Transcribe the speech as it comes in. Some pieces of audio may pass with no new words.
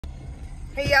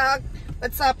Hey y'all,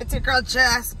 what's up? It's your girl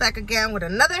Jess back again with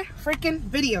another freaking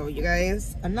video, you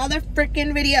guys. Another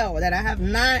freaking video that I have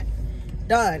not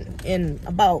done in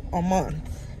about a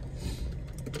month.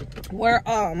 We're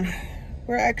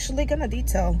actually gonna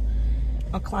detail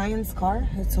a client's car.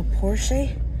 It's a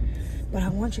Porsche, but I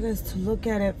want you guys to look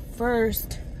at it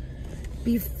first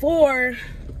before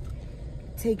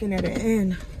taking it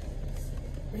in.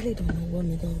 Really don't know what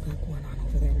Miguel got going on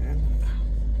over there, man.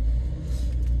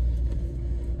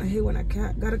 I hate when I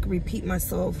gotta repeat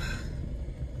myself.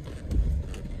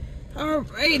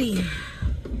 Alrighty,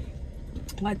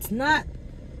 let's not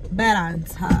bet on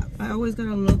top. I always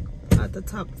gotta look at the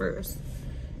top first,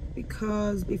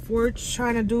 because before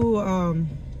trying to do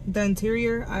the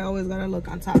interior, I always gotta look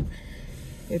on top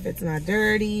if it's not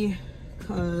dirty,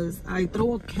 because I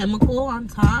throw a chemical on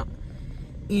top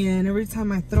and every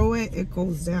time I throw it, it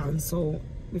goes down. So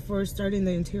before starting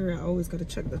the interior, I always gotta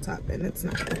check the top, and it's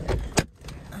not.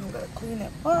 I'm gonna clean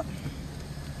it up.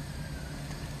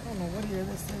 I don't know what year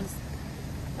this is.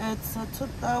 It's a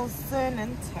 2010.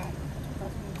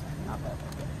 Not bad.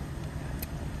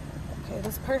 Okay,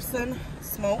 this person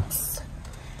smokes.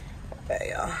 Okay,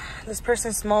 yeah, this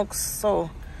person smokes, so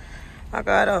I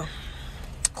gotta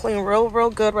clean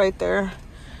real good right there.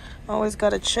 Always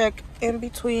gotta check in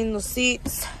between the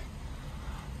seats,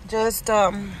 just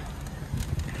to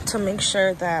make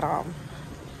sure that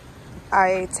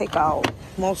I take out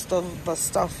most of the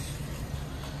stuff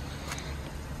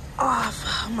off.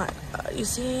 Oh my god, you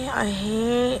see,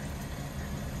 I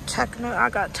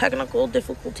got technical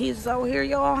difficulties out here,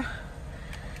 y'all.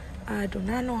 I do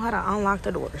not know how to unlock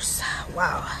the doors.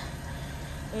 Wow,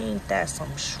 ain't that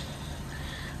some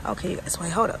okay, you guys,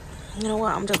 wait, hold up. You know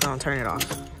what, I'm just gonna turn it off.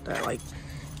 That, like,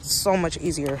 so much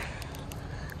easier.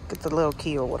 Get the little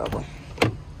key or whatever.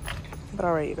 But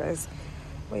alright, you guys,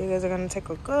 well, you guys are gonna take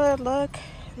a good look.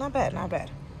 Not bad, not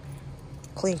bad.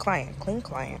 Clean client.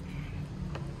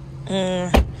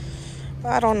 I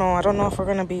don't know if we're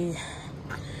gonna be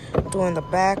doing the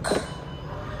back.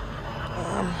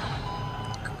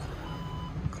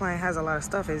 Client has a lot of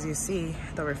stuff, as you see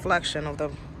the reflection of the.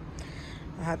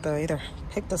 I had to either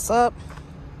pick this up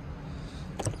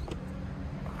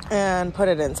and put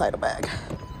it inside a bag.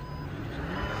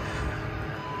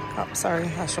 Oh, sorry,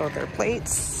 I showed their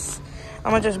plates.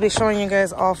 I'm gonna just be showing you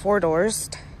guys all 4 doors.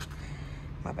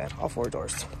 My bad, all 4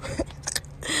 doors.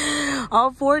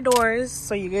 All 4 doors,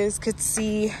 so you guys could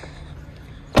see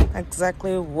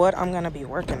exactly what I'm gonna be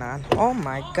working on. Oh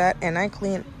my god, and I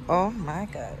clean. Oh my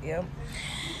god, yep.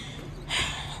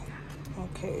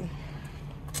 Okay.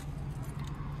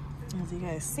 As you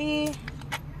guys see.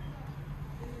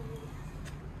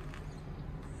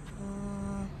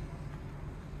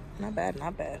 Not bad,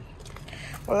 not bad.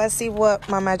 Well, let's see what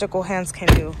my magical hands can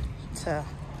do to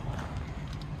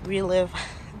relive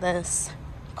this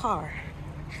car.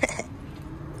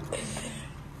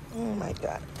 Oh my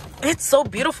god, it's so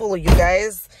beautiful, you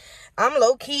guys. I'm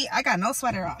low-key, I got no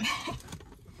sweater on.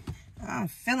 I'm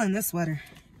feeling this sweater.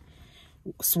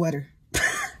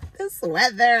 This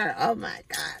weather, oh my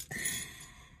god.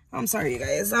 I'm sorry, you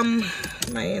guys.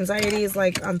 My anxiety is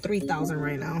like on 3,000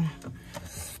 right now.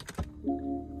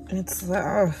 It's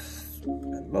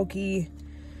low-key.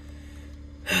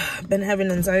 Been having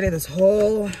anxiety this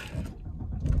whole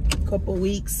couple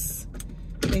weeks.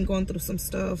 Been going through some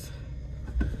stuff.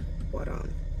 But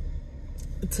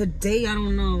today, I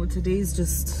don't know. Today's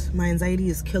just, my anxiety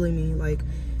is killing me. Like,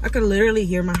 I could literally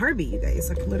hear my heartbeat, you guys.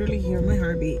 I could literally hear my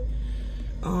heartbeat.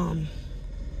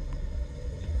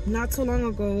 Not too long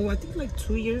ago, I think like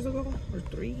 2 years ago or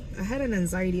 3, I had an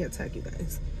anxiety attack, you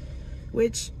guys,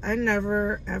 which I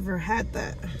never ever had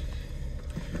that.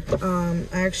 I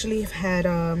actually had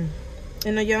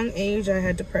in a young age, I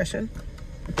had depression,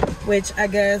 which I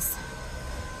guess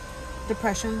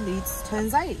depression leads to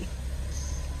anxiety.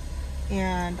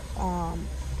 And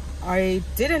I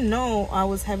didn't know I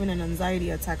was having an anxiety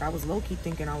attack. I was low-key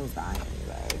thinking I was dying, you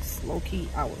guys. Low-key,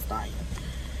 I was dying.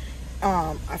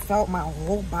 I felt my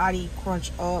whole body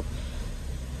crunch up.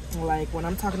 Like, when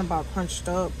I'm talking about crunched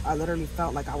up, I literally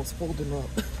felt like I was folding up.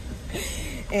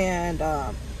 And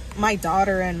my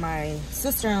daughter and my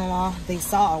sister-in-law, they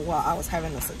saw while I was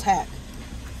having this attack.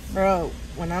 Bro,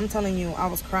 when I'm telling you I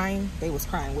was crying, they was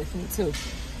crying with me too,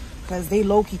 because they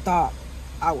low-key thought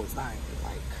I was dying.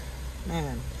 Like,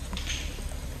 man,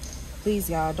 please,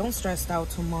 y'all, don't stress out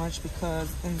too much, because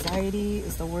anxiety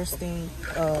is the worst thing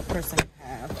a person can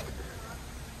have.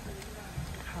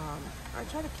 I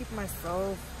try to keep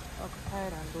myself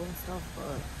occupied on doing stuff,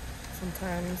 but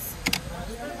sometimes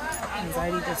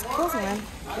anxiety just kills you, man.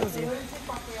 Kills you.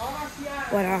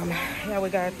 But yeah, we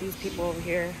got these people over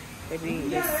here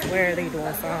They swear they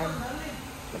doing something.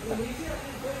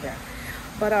 Yeah.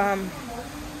 But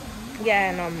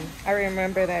yeah, and I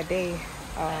remember that day.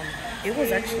 It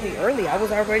was actually early. I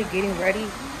was already getting ready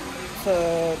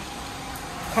to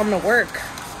come to work.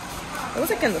 It was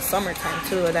like in the summertime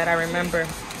too that I remember.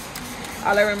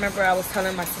 All I remember, I was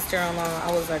telling my sister-in-law,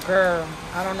 I was like, girl,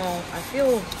 I don't know, I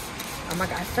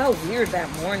felt weird that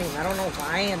morning. I don't know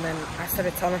why. And then I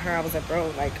started telling her, I was like,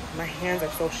 bro, like my hands are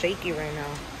so shaky right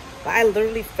now. But I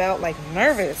literally felt like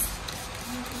nervous.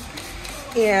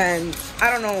 And I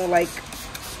don't know, like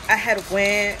I had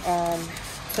went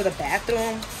to the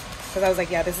bathroom because I was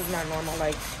like, yeah, this is not normal.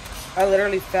 Like I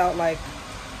literally felt like,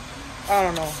 I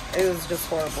don't know, it was just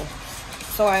horrible.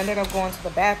 So I ended up going to the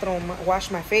bathroom,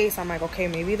 washed my face. I'm like, okay,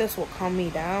 maybe this will calm me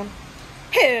down.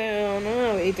 Hell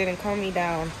no, it didn't calm me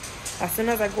down. As soon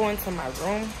as I go into my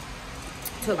room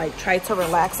to like try to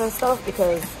relax and stuff,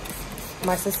 because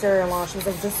my sister-in-law, she was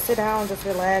like, just sit down, just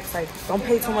relax, like don't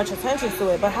pay too much attention to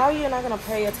it. But how are you not gonna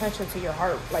pay attention to your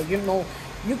heart? Like, you know,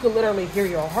 you could literally hear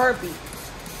your heartbeat.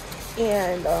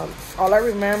 And all I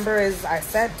remember is I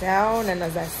sat down, and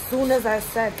as soon as I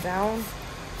sat down,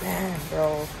 man,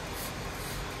 bro,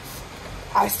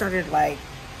 I started like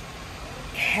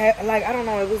I don't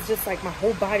know, it was just like my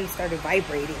whole body started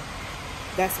vibrating.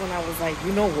 That's when I was like,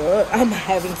 you know what, I'm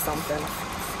having something.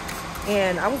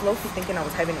 And I was low-key thinking I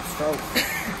was having a stroke.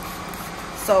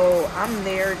 So I'm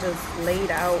there just laid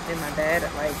out in my bed,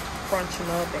 like crunching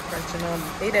up.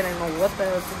 They didn't know what the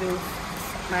hell to do.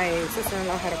 My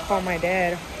sister-in-law had to call my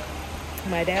dad.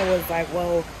 My dad was like,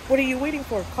 well, what are you waiting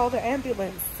for? Call the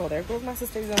ambulance. So there goes my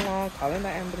sister-in-law calling the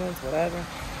ambulance, whatever.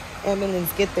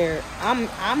 Ambulance get there. I'm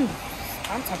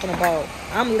talking about,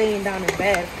 I'm laying down in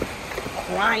bed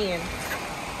crying,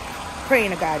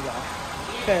 praying to God, y'all,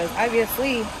 because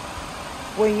obviously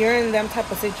when you're in them type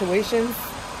of situations,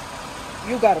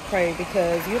 you gotta pray,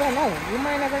 because you don't know, you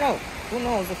might never know. Who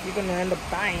knows if you're gonna end up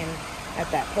dying at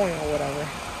that point or whatever,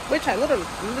 which I literally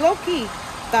low-key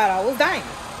thought I was dying.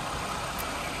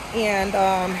 And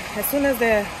as soon as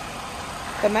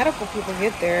the medical people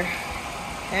get there,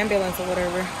 ambulance or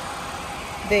whatever,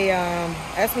 they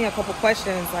asked me a couple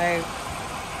questions, like,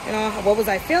 you know, what was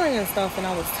I feeling and stuff. And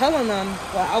I was telling them,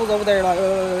 well, I was over there like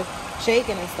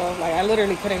shaking and stuff, like I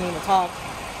literally couldn't even talk.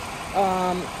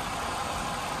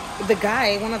 The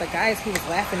guy, one of the guys, he was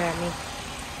laughing at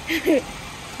me.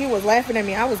 He was laughing at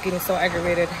me. I was getting so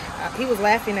aggravated. He was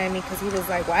laughing at me because he was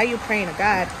like, why are you praying to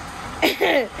God?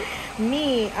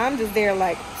 Me, I'm just there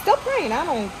like still praying. I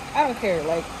don't care.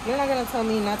 Like, you're not gonna tell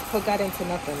me not to put God into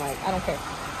nothing. Like, I don't care.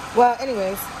 Well,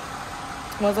 anyways,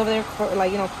 I was over there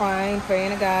like, you know, crying,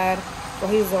 praying to God. So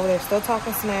he was over there still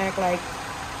talking smack, like,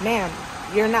 ma'am,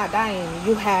 you're not dying.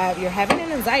 You're having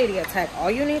an anxiety attack. All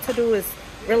you need to do is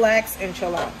relax and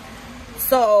chill out.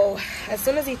 So as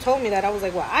soon as he told me that, I was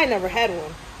like, well, I never had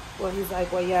one. Well, he's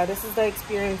like, well, yeah, this is the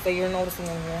experience that you're noticing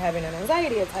when you're having an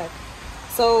anxiety attack.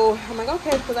 So I'm like,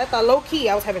 okay, because I thought low-key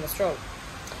I was having a stroke.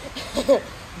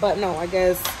 But no, I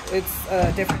guess it's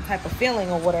a different type of feeling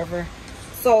or whatever.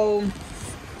 So,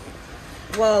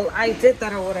 well, I did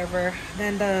that or whatever.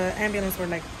 Then the ambulance were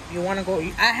like, you want to go?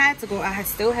 I had to go. I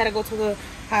still had to go to the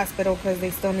hospital because they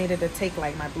still needed to take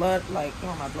like my blood, like, you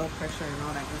know, my blood pressure and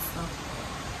all that good stuff.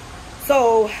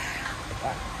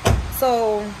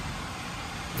 So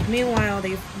meanwhile,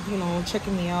 they, you know,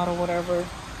 checking me out or whatever.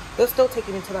 They're still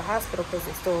taking me to the hospital because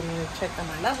they still need to check that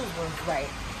my levels were right.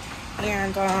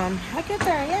 And I get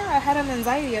there, yeah, I had an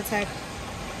anxiety attack.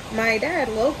 My dad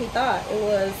low-key thought it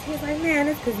was, he was like, man,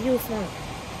 it's because you smoke.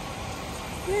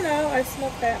 You know, I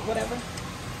smoked that, whatever.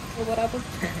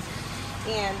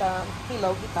 And he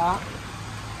low-key thought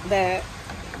that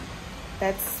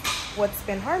that's what's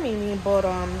been harming me. But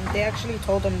they actually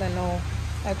told him that no,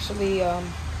 actually,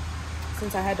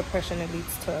 since I had depression, it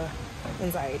leads to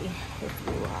anxiety if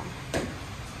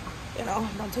you know,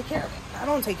 don't take care of it. I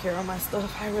don't take care of my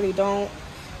stuff. I really don't.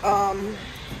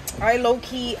 I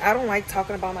low-key, I don't like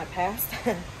talking about my past.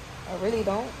 I really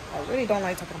don't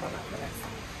like talking about my past.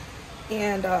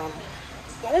 And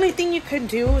the only thing you could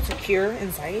do to cure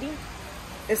anxiety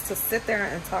is to sit there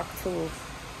and talk to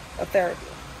a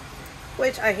therapist,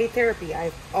 which I hate therapy.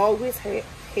 I've always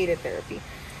hated therapy.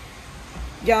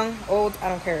 Young, old, I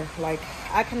don't care. Like,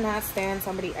 I cannot stand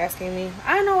somebody asking me.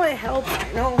 I know it helps,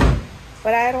 I know,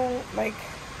 but I don't like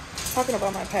talking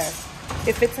about my past.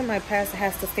 If it's in my past, it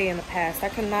has to stay in the past. I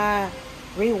cannot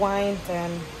rewind.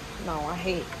 And no, I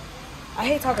hate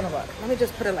talking about it. Let me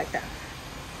just put it like that.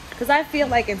 Because I feel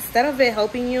like instead of it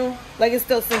helping you, like, it's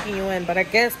still sinking you in. But I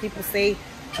guess people say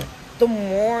the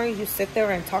more you sit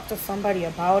there and talk to somebody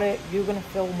about it, you're gonna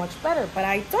feel much better. But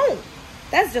I don't.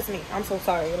 That's just me. I'm so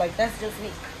sorry. Like, that's just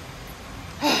me.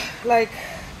 Like,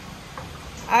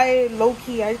 I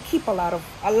low-key, I keep a lot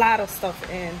of stuff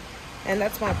in, and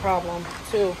that's my problem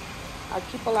too. I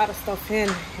keep a lot of stuff in,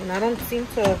 and I don't seem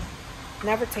to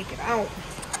never take it out.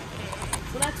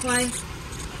 So that's why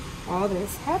all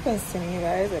this happens to me, you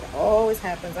guys. It always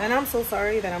happens, and I'm so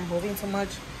sorry that I'm moving too much.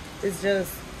 It's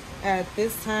just at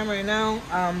this time right now,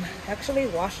 I'm actually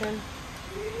washing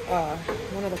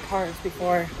one of the cars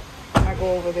before I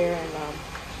go over there and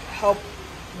help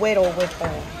whittle with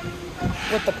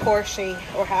the Porsche,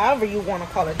 or however you want to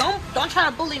call it. Don't try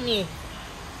to bully me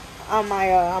on my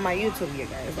YouTube, you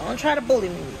guys. Don't try to bully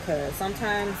me, because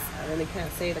sometimes I really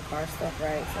can't say the car stuff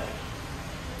right. So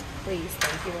please,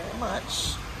 thank you very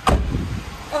much.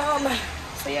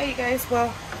 So yeah, you guys.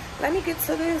 Well, let me get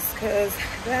to this, because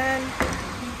then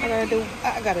I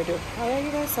gotta do. All right,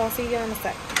 you guys. So I'll see you in a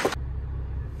sec.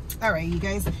 All right, you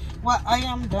guys. Well, I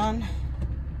am done.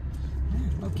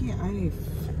 Okay, I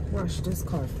rushed this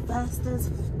car fast as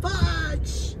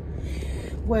fudge.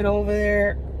 Went over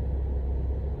there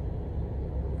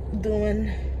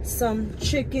doing some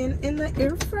chicken in the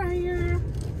air fryer.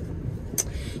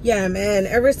 Yeah, man,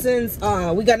 ever since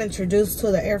we got introduced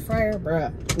to the air fryer,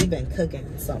 bruh, we've been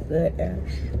cooking some good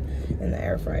in the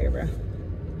air fryer, bruh.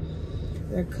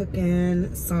 They're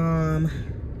cooking some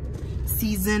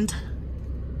seasoned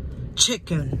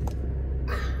chicken.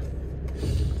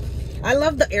 I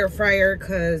love the air fryer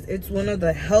because it's one of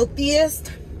the healthiest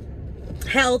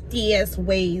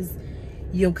ways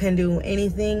you can do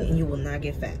anything, and you will not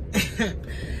get fat.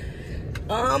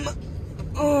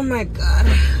 Oh my god,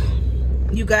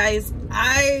 you guys,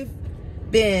 I've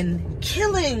been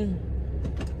killing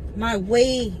my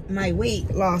weight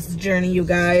loss journey, you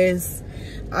guys.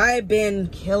 I've been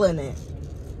killing it.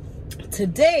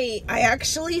 Today I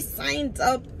actually signed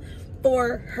up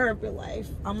for Herbalife.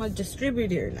 I'm a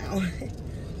distributor now.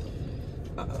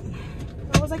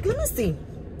 I was like, let me see.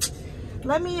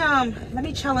 Let me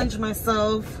challenge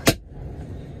myself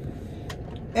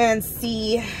and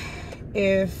see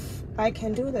if I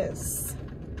can do this.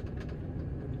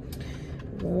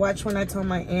 Watch when I tell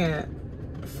my aunt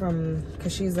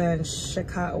because she's in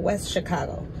Chicago, West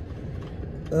Chicago.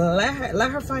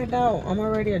 Let her find out I'm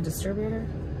already a distributor.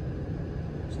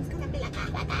 She's gonna be like,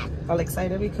 all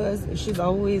excited, because she's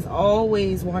always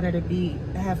wanted to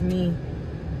have me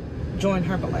join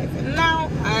Herbalife, and now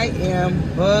I am,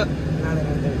 but now that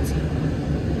I'm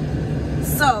 13.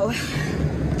 So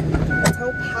let's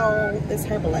hope how this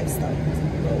Herbalife stuff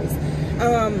goes.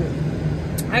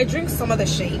 I drink some of the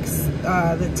shakes,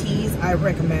 the teas. I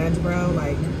recommend, bro.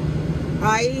 Like,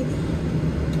 I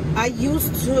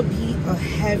used to be a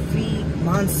heavy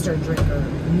Monster drinker,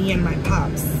 me and my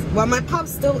pops. Well, my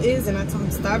pops still is, and I tell him,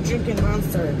 stop drinking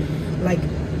Monster. Like,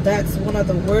 that's one of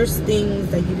the worst things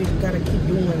that you gotta keep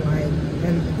doing. Like,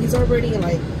 and he's already,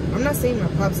 like, I'm not saying my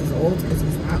pops is old, because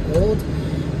he's not old,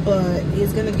 but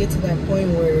he's gonna get to that point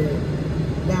where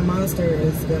that Monster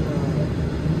is gonna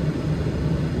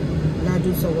not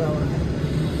do so well on him.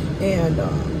 And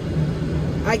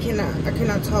I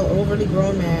cannot tell an overly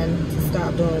grown man to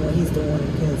stop doing what he's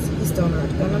doing, because he's still not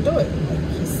gonna do it. Like,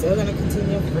 he's still gonna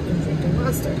continue freaking drinking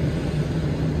Monster.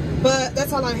 But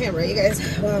that's all on him, right, you guys?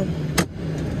 Well,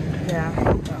 yeah.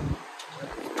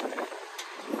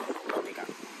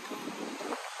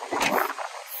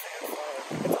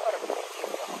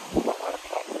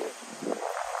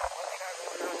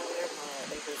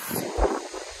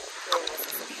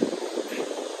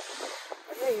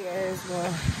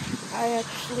 Well, I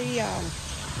actually,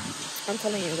 I'm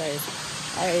telling you guys,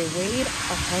 I weighed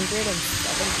 178.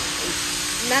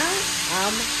 Now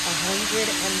I'm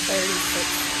 136.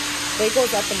 It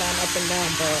goes up and down,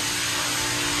 but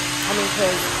I mean,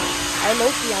 cause I'm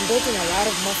building a lot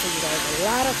of muscle, you guys, a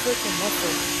lot of freaking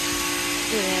muscle,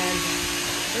 and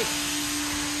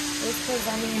it's cause,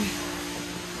 I mean,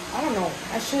 I don't know,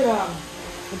 I should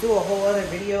do a whole other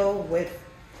video with,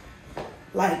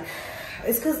 like,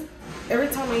 it's because every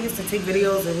time I used to take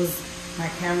videos, my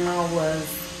camera was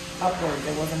upwards,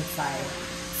 it wasn't side.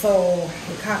 So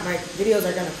my videos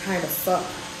are gonna kind of suck.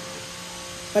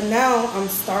 But now I'm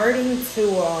starting to,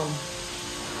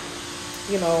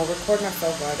 record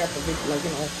myself. I got the,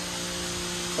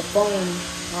 the phone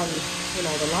on,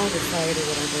 the longer side or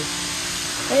whatever.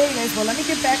 Anyways, well, let me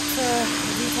get back to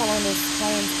detail on this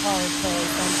client's car,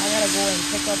 because I gotta go and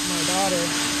pick up my daughter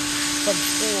from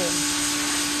school.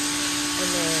 And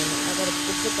then I gotta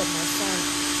go pick up my son.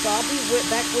 So I'll be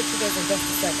back with you guys in just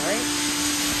a sec, alright?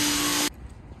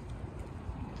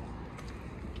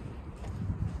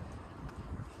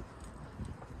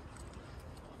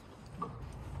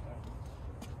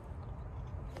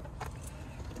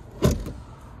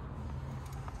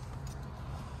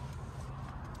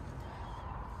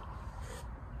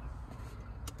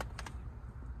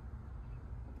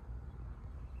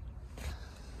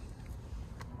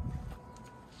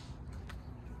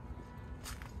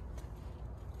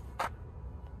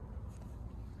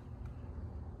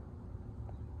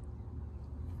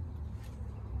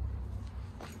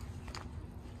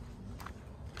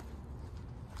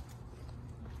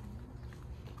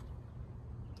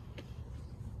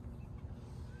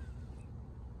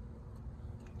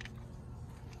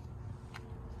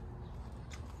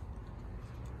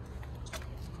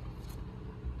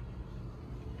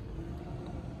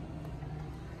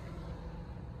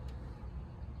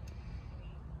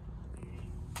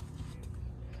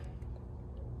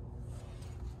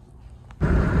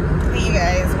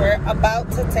 We're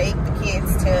about to take the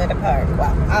kids to the park.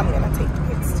 Well, I'm gonna take the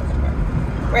kids to the park.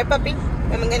 Right, puppy?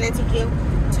 I'm gonna take you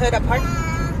to the park.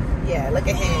 Yeah, look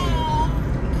at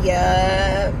him.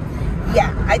 Yup.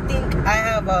 Yeah, I think I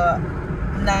have a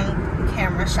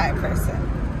non-camera shy person.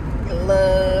 He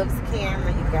loves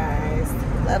camera, you guys. He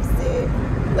loves it.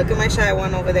 Look at my shy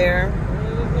one over there.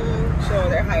 Sure,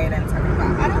 they're higher than talking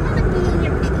about. I don't want to be in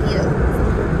your video.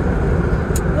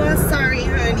 Well, sorry,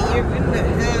 honey. You're gonna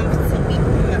have to be in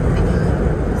my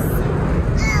videos.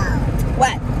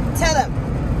 What? Tell them.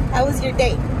 How was your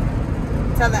day?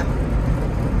 Tell them.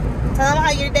 Tell them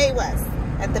how your day was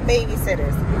at the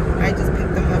babysitters. I just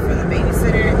picked them up from the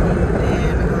babysitter,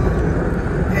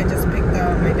 and I just picked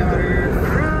up my daughter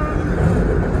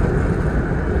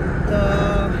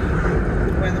from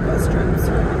where the bus drops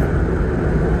her.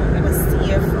 I'm gonna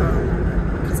see if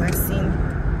because I've seen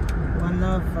one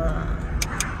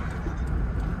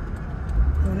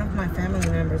of my family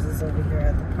members is over here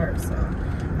at the park, so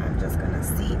I'm just gonna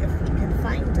see if we can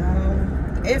find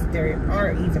them, if they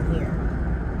are even here.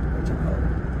 Which I hope.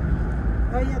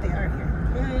 Oh yeah, they are here.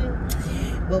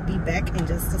 We'll be back in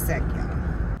just a sec, y'all.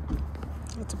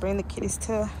 I have to bring the kitties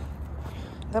to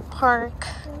the park.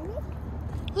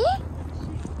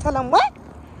 Tell them what?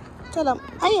 Tell them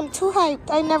I am too hyped.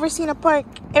 I never seen a park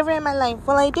ever in my life.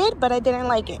 Well, I did, but I didn't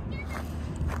like it.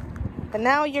 But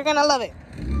now you're gonna love it.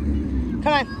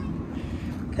 Come on.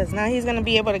 Because now he's gonna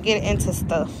be able to get into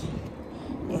stuff.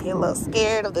 And he's a little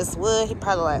scared of this wood. He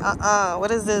probably like,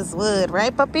 what is this wood?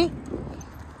 Right, puppy?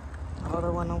 Oh, the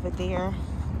one over there.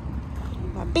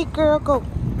 My big girl, go,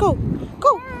 go,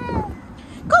 go,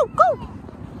 go, go.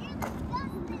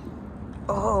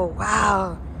 Oh,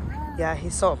 wow. Yeah,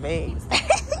 he's so amazed.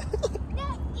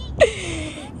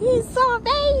 He's so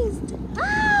amazed.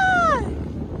 Ah!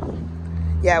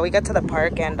 Yeah, we got to the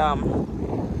park and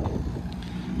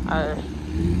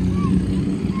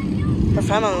her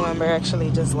family member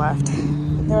actually just left.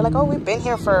 They were like, oh, we've been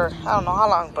here for I don't know how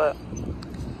long, but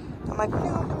I'm like,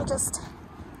 no, let me just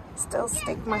still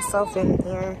stick myself in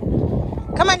here.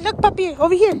 Come on, look, puppy,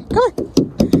 over here. Come on.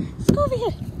 Let's go over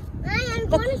here. I'm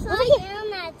going to slide down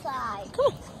that side. Come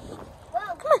on.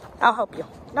 Come on. I'll help you.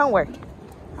 Don't worry.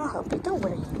 I'll help you. Don't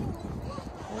worry.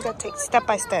 We gotta take step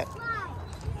by step.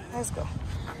 Let's go.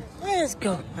 Let's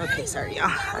go. Okay, sorry, y'all.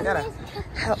 I gotta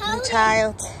help my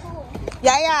child.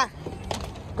 Yeah.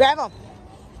 Grab him.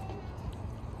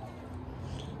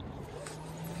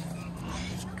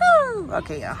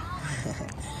 Okay, y'all.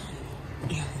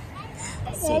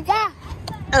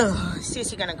 Oh,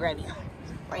 Susie gonna grab you.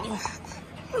 Right now.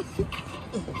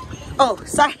 Oh,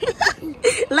 sorry.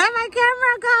 Let my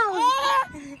camera go.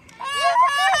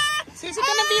 Susie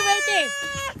gonna be right there.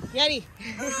 Yeti.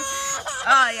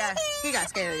 Oh, yeah. He got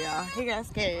scared, y'all. He got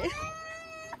scared.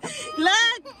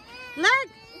 Look.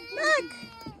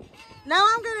 Now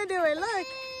I'm gonna do it. Look.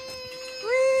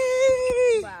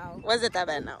 Whee! Wow. Was it that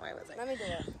bad? No, wait, was it? Let me do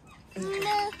it.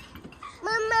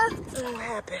 Mama.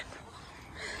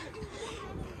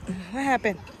 What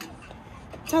happened?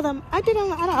 Tell them I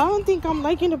don't think I'm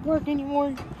liking the park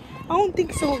anymore. I don't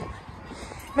think so.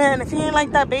 Man, if he ain't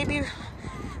like that baby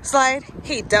slide,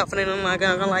 he definitely not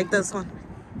gonna like this one.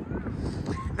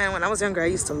 Man, when I was younger, I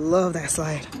used to love that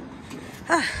slide.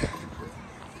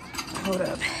 Hold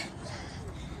up.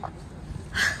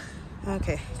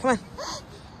 Okay, come on.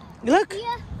 Look.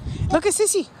 Yeah. Look at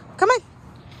Sissy. Come on.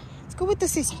 Let's go with the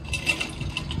Sissy.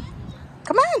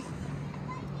 Come on.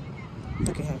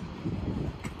 Look at him.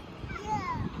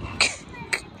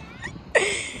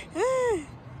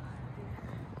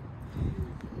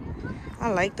 I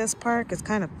like this park. It's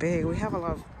kind of big. We have a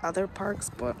lot of other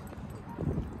parks, but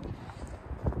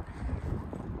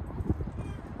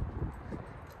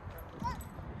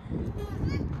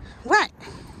what?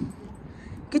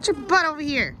 Get your butt over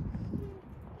here.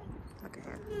 Look at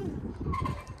him.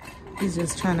 He's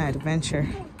just trying to adventure.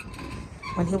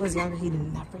 When he was younger, he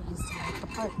never used to like the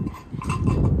park.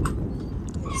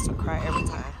 He used to cry every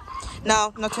time.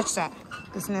 No touch that.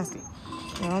 It's nasty.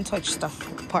 You don't touch stuff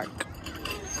at the park.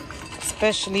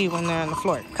 Especially when they're on the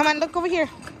floor. Come on, look over here.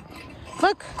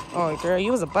 Look. Oh, girl,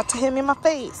 you was about to hit me in my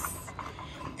face.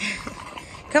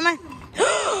 Come on.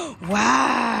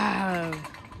 Wow.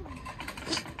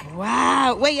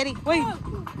 Wow. Wait, Eddie. Wait.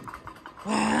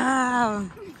 Wow.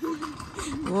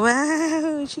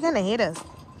 Wow. She's gonna hit us.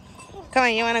 Come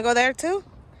on, you wanna go there too?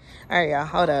 All right, y'all.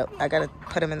 Hold up. I gotta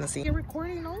put him in the seat. You're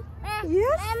recording, no?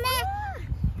 Yes.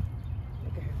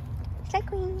 Hi,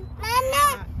 Queen.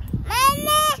 Mama.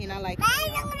 You're not liking it.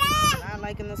 Not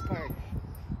liking this part.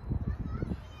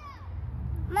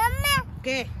 Mama.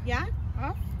 Okay. Yeah?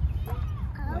 Oh.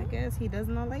 Well, I guess he does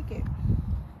not like it.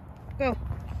 Go.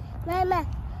 Mama.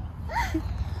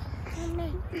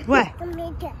 What?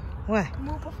 Mama. What?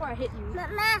 Move before I hit you.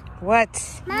 Mama.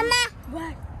 What? Mama.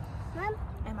 What? Mama.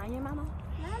 Am I your mama?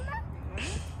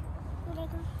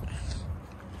 Mama.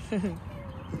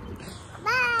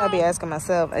 I'll be asking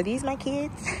myself, are these my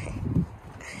kids?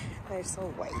 They're so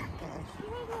white.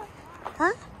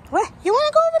 Huh? What? You want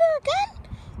to go over there again?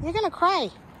 You're going to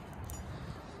cry.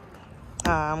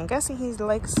 I'm guessing he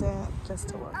likes it just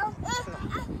to work.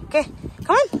 Okay,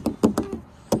 come on.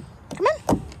 Come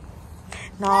on.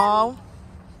 No.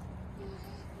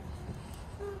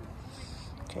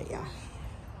 Okay, yeah.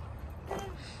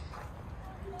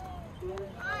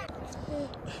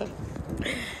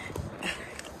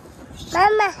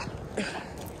 Mama.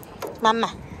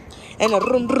 Mama. And a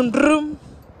room, room, room.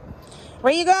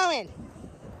 Where you going?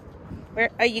 Where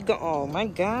are you going? Oh, my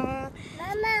God.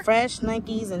 Mama. Fresh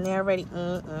Nikes and they're ready.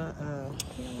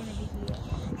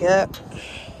 Yep.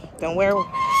 Don't wear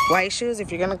white shoes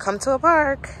if you're going to come to a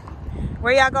park.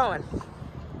 Where y'all going?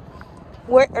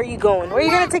 Where are you going? Where are you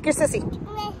going to take your sissy?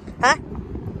 Huh?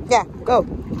 Yeah, go.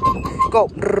 Go.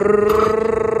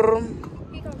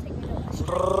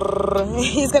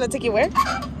 He's going to take you where?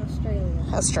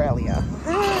 Australia.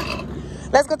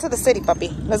 Let's go to the city, puppy.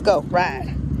 Let's go.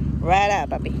 Ride. Ride out,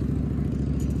 puppy.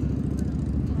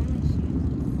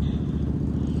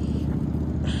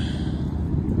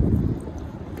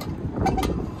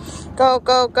 Go,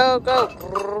 go, go, go.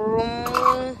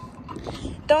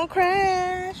 Don't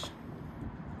crash.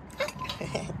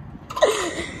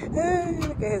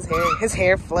 Look at his hair. His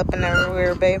hair flipping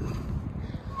everywhere, babe.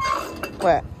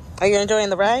 What? Are you enjoying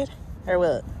the ride? Or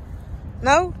what?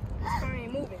 No?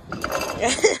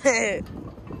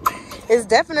 It's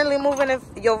definitely moving if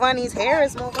Giovanni's hair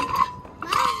is moving.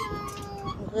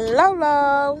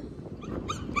 Lolo.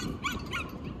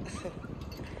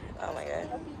 Oh my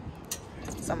God.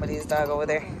 Somebody's dog over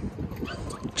there.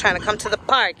 Trying to come to the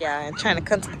park, y'all. And trying to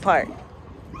come to the park.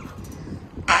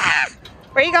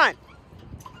 Where you going?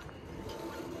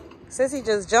 Sissy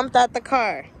just jumped out the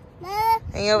car.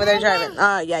 And you're over there driving.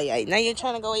 Oh, yeah. Now you're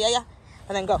trying to go, yeah.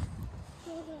 And then go.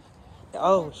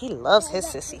 Oh, he loves his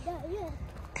sissy.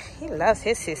 He loves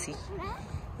his sissy.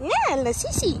 Yeah, la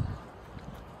sissy.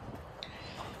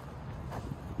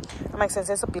 I'm like, since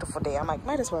it's a beautiful day, I'm like,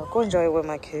 might as well go enjoy it with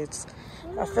my kids.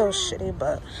 I feel shitty,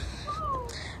 but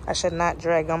I should not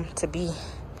drag them to be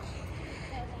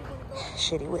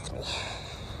shitty with me.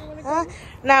 Huh?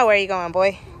 Now where are you going,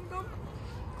 boy?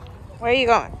 Where are you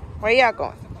going? Where y'all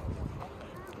going?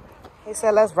 He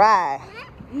said, let's ride.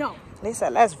 No. He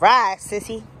said, let's ride,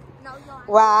 sissy. No, no.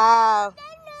 Wow.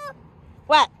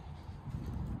 What?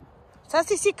 So,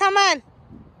 sissy, come on.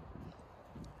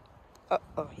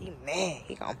 Uh-oh, he mad.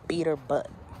 He gonna beat her butt.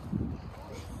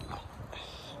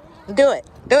 Do it.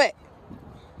 Do it.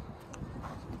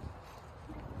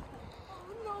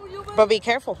 But be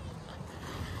careful.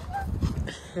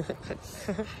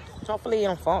 Hopefully you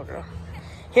don't fall, girl.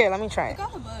 Here, let me try it. I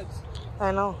got the bugs.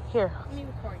 I know. Here. Let me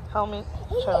record. Help me.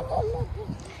 Shut up.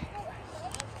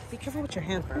 Be careful with your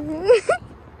hand, bro.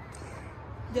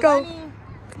 Go.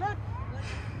 Look.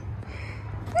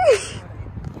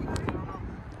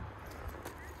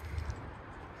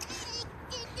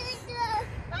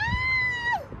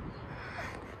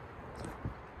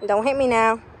 Don't hit me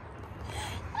now.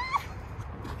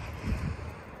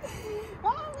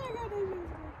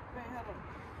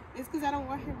 It's because I don't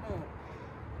want him to.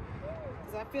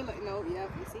 Because I feel like, no, yeah,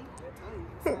 you see? I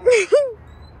tell you.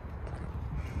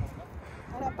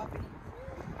 Hold up, puppy.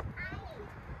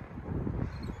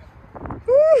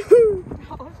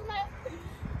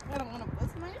 I don't want to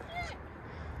bust my head.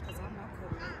 Because I'm not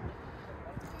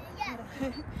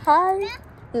cool. Hi.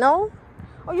 No?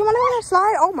 Oh, you want to go on a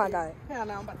slide? Oh, my God. Hell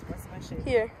no, I'm about to bust my shit.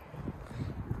 Here.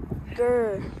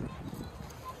 Girl.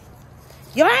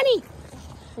 Giovanni!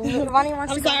 Giovanni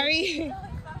wants to go. Sorry.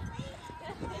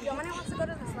 Giovanni wants to go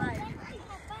to the slide.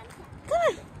 Come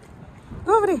on.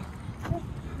 Go over there.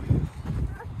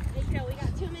 We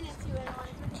got 2 minutes.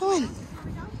 Come on.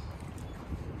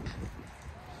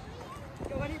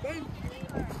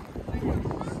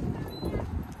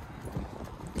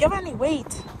 Giovanni,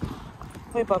 wait.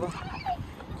 Wait, Bubba.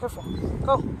 Careful.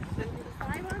 Go.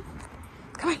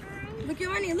 Come on. Look,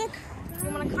 Giovanni, look. You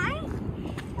want to climb?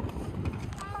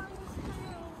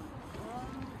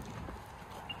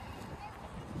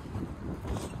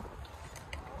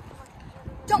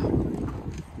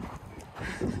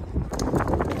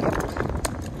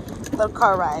 Little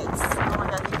car rides. Oh my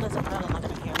God, you guys are probably not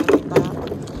gonna hear me like that.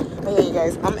 But yeah, you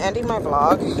guys, I'm ending my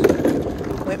vlog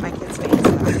with my kids' face.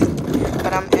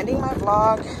 But I'm ending my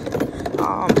vlog.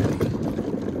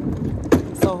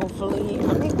 So hopefully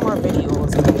I make more more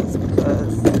videos, guys,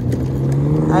 because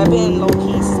I've been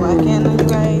low-key slacking on you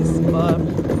guys, but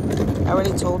I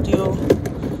already told you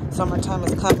summertime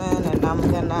is coming, and I'm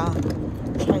gonna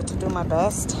try to do my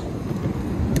best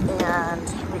and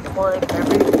record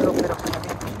every little bit of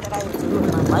everything that I do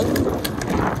in my life.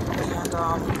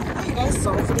 And you guys,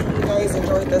 so hopefully you guys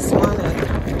enjoyed this one,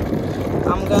 and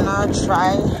I'm gonna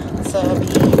try to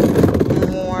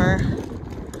be more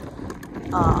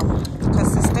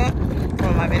consistent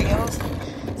with my videos.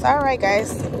 So alright guys,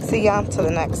 see y'all to the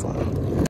next one.